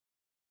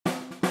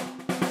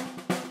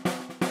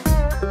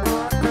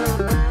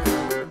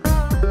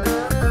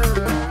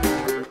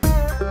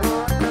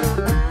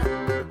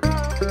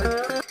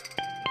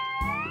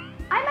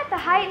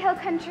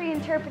Backcountry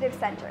Interpretive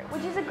Center,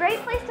 which is a great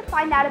place to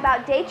find out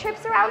about day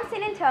trips around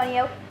San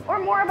Antonio or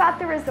more about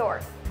the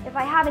resort, if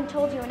I haven't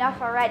told you enough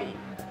already.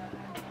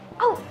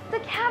 Oh, the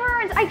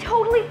Caverns! I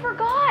totally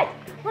forgot!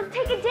 Let's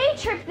take a day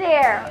trip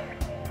there!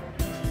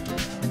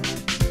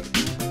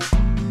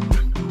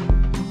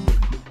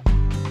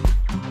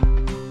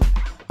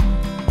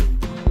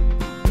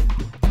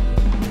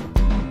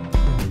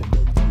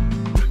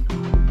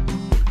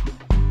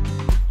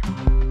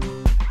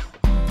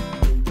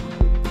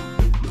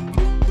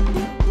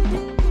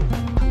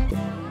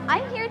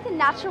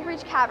 Natural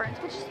Bridge Caverns,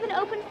 which has been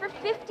open for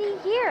 50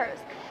 years.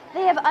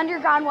 They have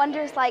underground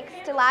wonders like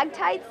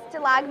stalactites,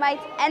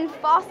 stalagmites, and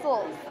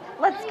fossils.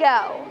 Let's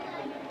go.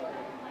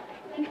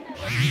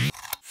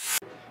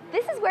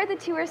 This is where the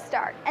tours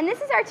start, and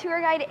this is our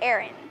tour guide,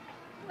 Erin.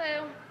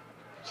 Hello.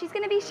 She's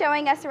going to be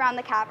showing us around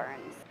the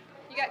caverns.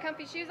 You got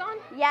comfy shoes on?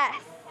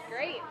 Yes.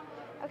 Great.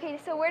 Okay,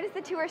 so where does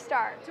the tour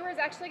start? The tour is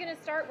actually going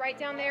to start right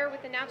down there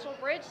with the Natural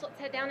Bridge. Let's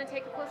head down and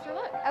take a closer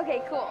look.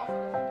 Okay, cool.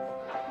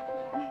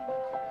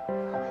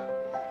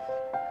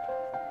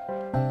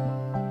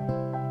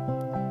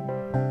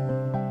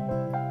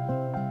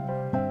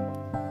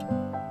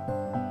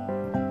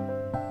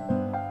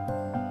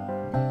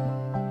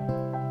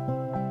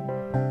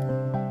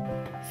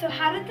 So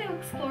how did the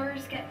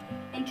explorers get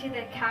into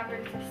the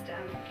cavern system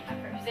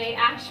at first? They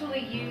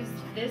actually used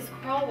this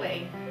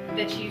crawlway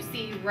that you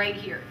see right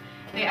here.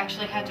 They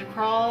actually had to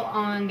crawl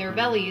on their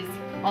bellies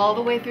all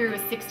the way through a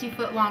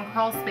 60-foot long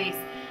crawl space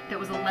that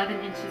was 11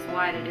 inches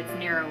wide at its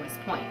narrowest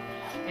point.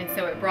 And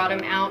so it brought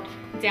them out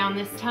down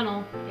this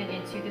tunnel and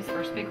into this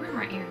first big room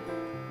right here.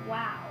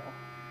 Wow.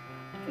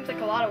 Seems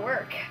like a lot of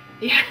work.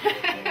 Yeah.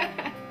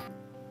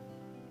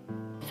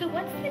 So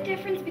what's the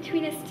difference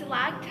between a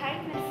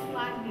stalactite and a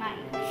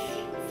stalagmite?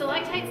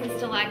 Stalactites and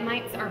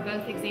stalagmites are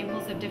both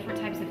examples of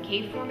different types of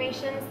cave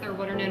formations. They're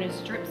what are known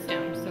as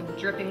dripstones, so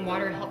dripping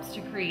water helps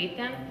to create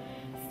them.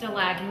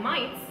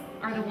 Stalagmites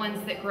are the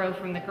ones that grow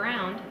from the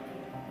ground,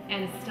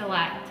 and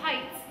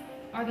stalactites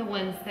are the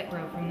ones that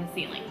grow from the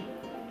ceiling.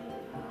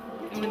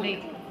 And when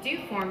they do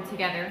form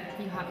together,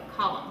 you have a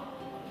column,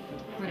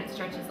 when it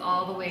stretches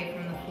all the way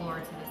from the floor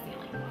to the ceiling.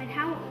 And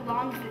how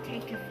long does it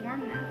take to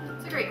form them?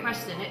 It's a great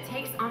question. It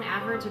takes on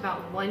average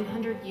about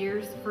 100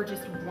 years for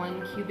just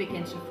 1 cubic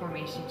inch of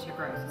formation to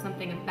grow. So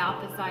something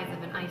about the size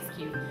of an ice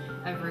cube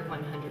every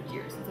 100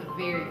 years. It's a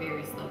very,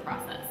 very slow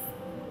process.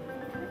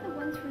 How do the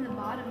ones from the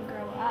bottom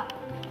grow up?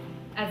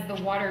 As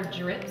the water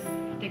drips,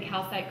 the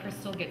calcite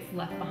crystal gets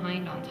left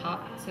behind on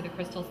top. So the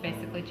crystals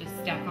basically just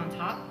stack on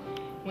top.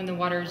 When the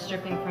water is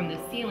dripping from the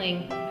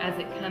ceiling, as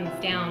it comes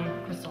down,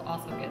 the crystal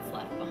also gets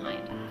left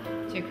behind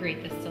to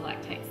create the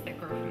stalactites that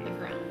grow from the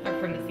ground, or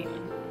from the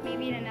ceiling.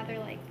 Maybe in another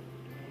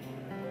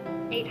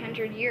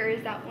 800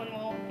 years, that one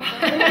will.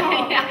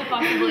 Yeah,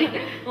 possibly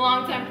a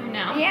long time from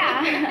now.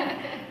 Yeah.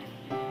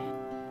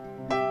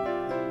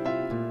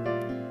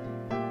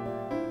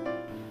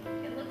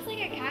 It looks like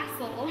a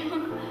castle.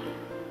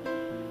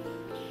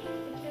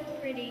 It's so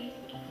pretty,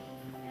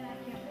 and I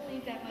can't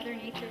believe that Mother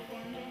Nature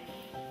formed it.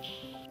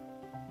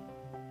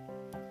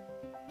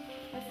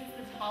 This is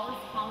the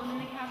tallest column in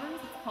the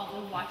caverns. It's called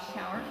the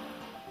Watchtower,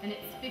 and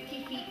it's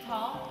 50 feet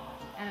tall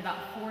and about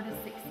 4 to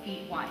 6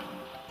 feet wide.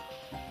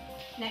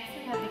 Next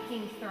we have the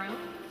King's Throne.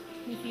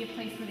 You see a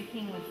place where the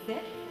king would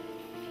sit,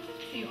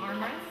 2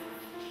 armrests,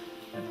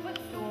 a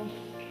footstool,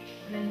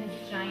 and then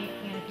his giant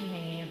canopy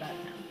hanging above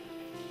him.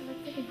 It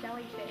looks like a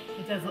jellyfish.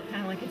 It does look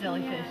kind of like a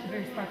jellyfish, Yeah. a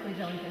very sparkly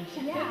jellyfish.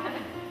 Yeah.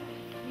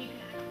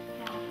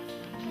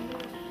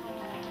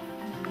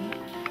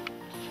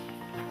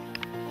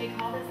 They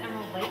call this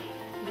Emerald Lake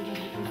because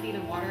you can see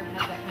the water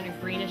has that kind of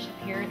greenish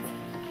appearance.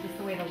 Just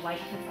the way the light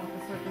hits off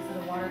the surface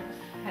of the water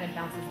kind of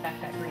bounces back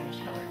that greenish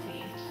color to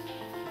you.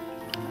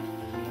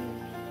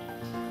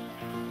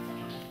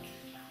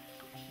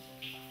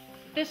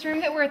 This room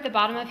that we're at the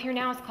bottom of here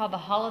now is called the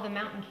Hall of the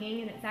Mountain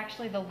King, and it's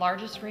actually the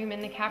largest room in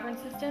the cavern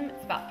system.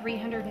 It's about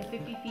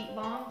 350 feet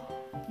long,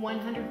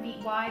 100 feet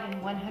wide,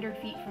 and 100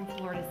 feet from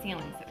floor to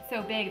ceiling. So it's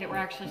so big that we're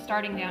actually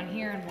starting down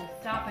here and we'll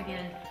stop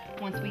again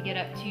once we get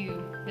up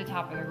to the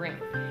top of the room.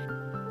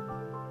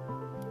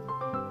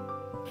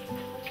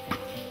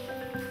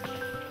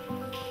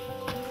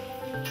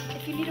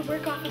 If you need to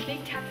work off a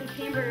big Texas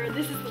hamburger,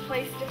 this is the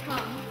place to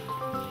come.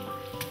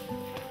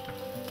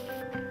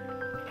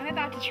 I'm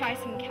about to try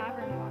some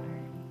cavern water.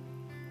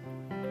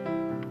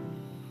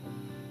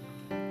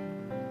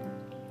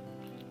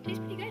 Tastes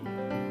pretty good.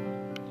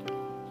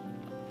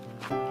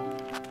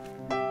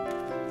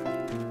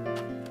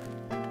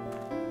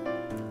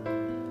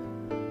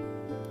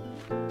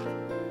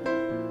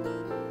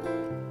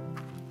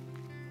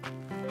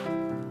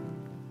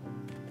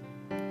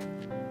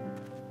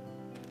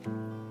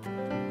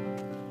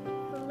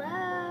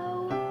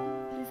 Hello?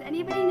 Does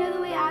anybody know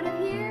the way out of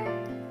here?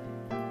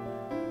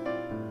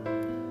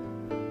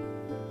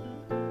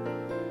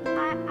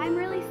 I'm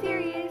really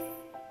serious.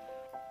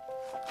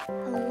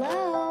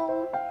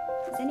 Hello?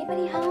 Is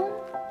anybody home?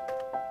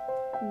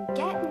 I'm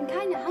getting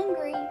kind of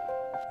hungry.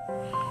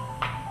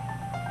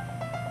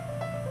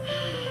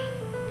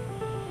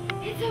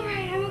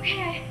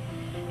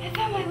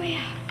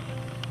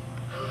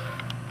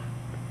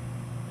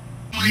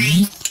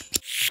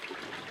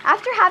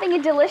 After having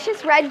a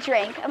delicious red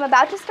drink, I'm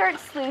about to start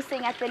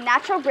sluicing at the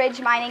Natural Bridge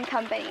Mining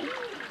Company.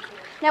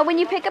 Now when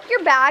you pick up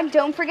your bag,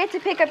 don't forget to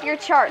pick up your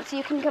chart so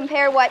you can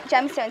compare what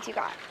gemstones you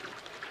got.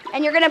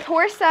 And you're going to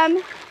pour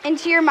some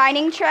into your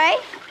mining tray.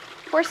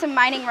 Pour some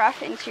mining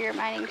rough into your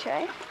mining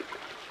tray.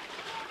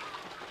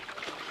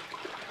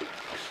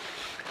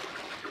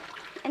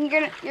 And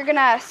you're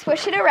gonna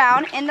swish it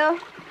around in the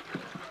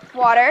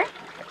water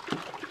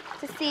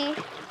to see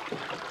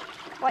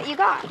what you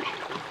got.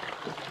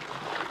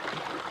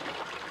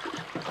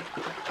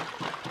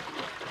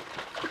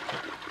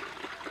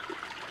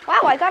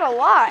 Wow, I got a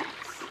lot.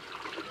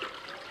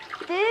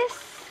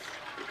 This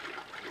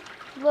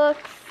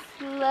looks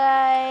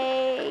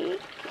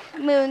like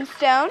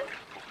moonstone,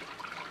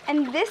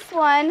 and this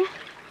one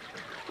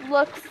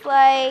looks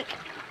like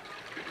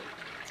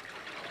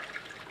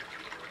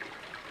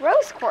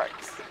rose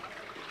quartz,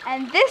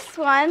 and this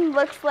one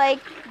looks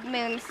like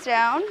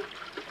moonstone.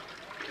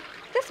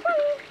 This one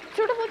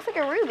sort of looks like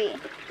a ruby.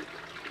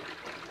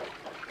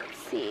 Let's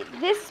see,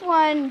 this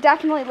one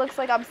definitely looks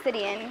like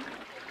obsidian.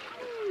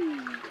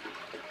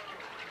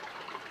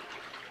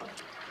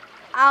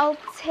 I'll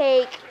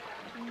take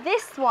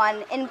this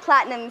one in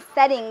platinum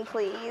setting,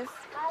 please.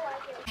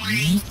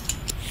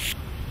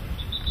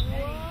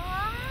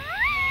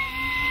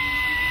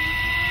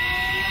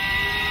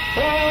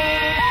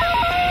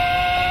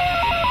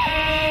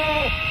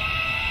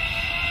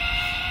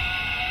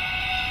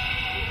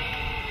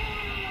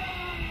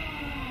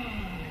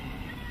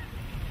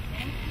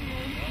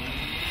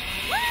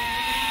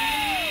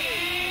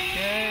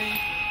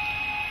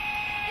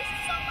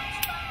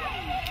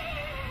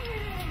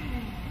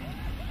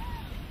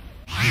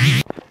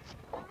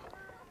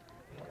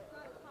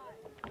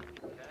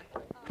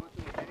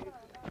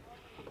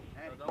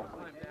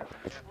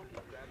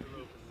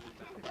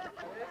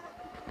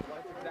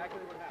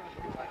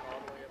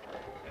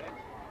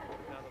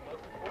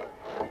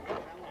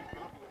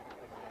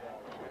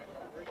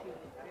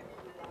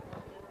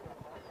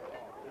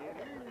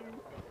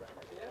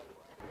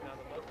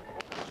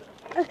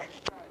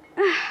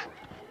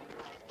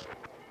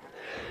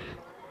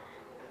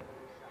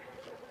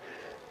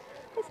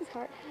 This is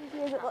hard,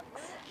 easy as it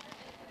looks.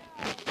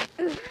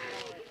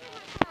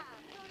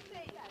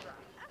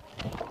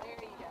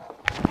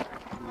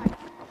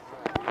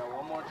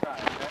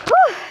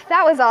 Whew,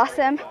 that was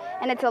awesome,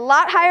 and it's a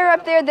lot higher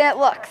up there than it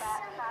looks.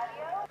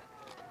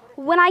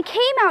 When I came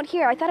out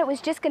here, I thought it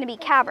was just going to be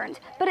caverns,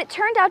 but it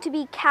turned out to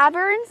be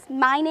caverns,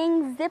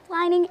 mining,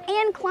 ziplining,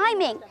 and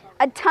climbing.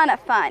 A ton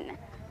of fun.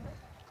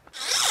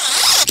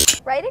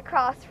 Right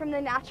across from the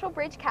Natural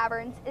Bridge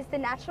Caverns is the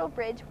Natural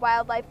Bridge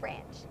Wildlife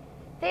Ranch.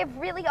 They have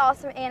really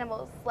awesome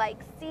animals like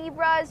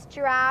zebras,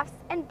 giraffes,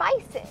 and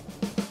bison.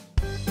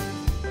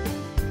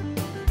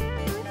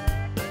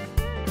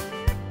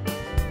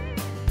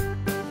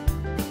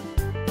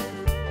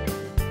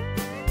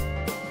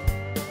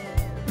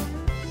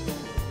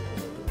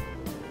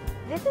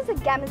 This is a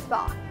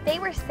gemsbok. They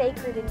were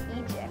sacred in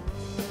Egypt.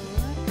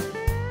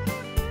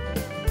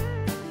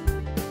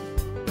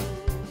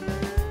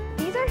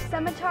 These are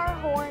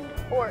scimitar-horned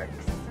orcs.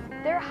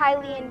 They're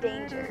highly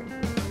endangered.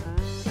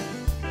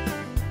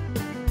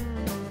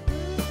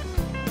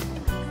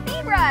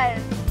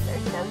 Zebras!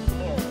 They're so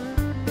cute.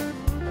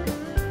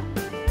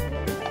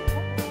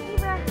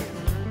 Zebra!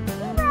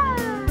 Zebra!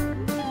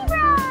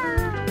 Zebra!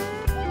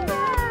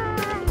 Zebra!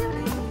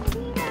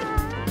 Zebra!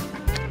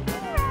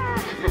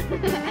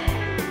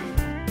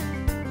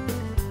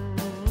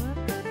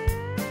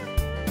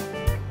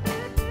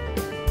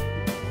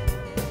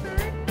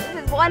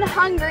 One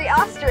hungry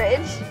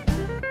ostrich.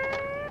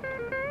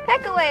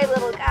 Peck away,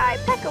 little guy,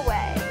 peck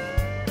away.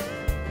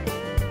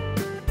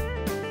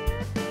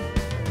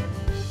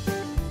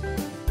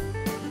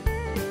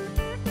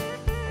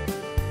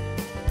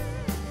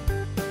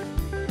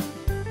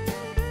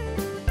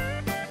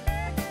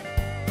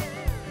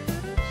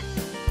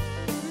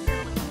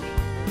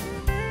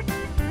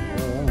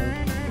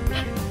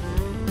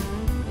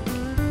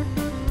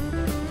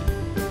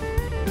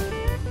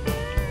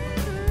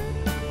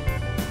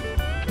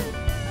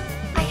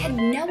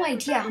 No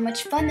idea how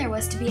much fun there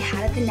was to be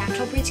had at the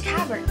Natural Bridge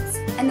Caverns,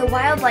 and the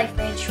Wildlife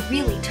Ranch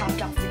really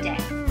topped off the day.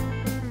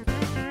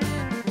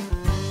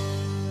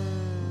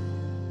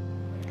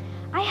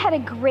 I had a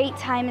great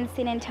time in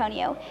San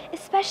Antonio,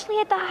 especially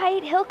at the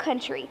Hyatt Hill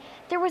Country.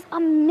 There was a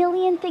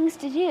million things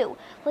to do,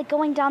 like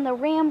going down the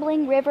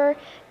rambling river,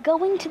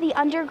 going to the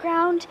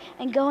underground,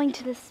 and going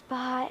to the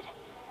spot.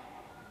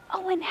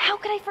 Oh, and how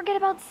could I forget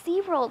about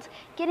SeaWorld?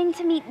 Getting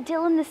to meet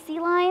Dylan the sea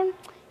lion.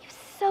 He was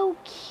so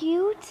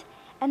cute.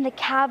 And the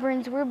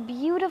caverns were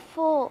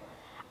beautiful.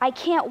 I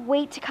can't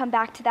wait to come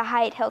back to the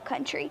Hyatt Hill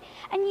Country,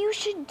 and you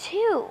should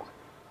too.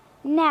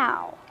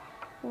 Now,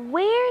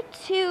 where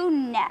to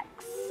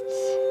next?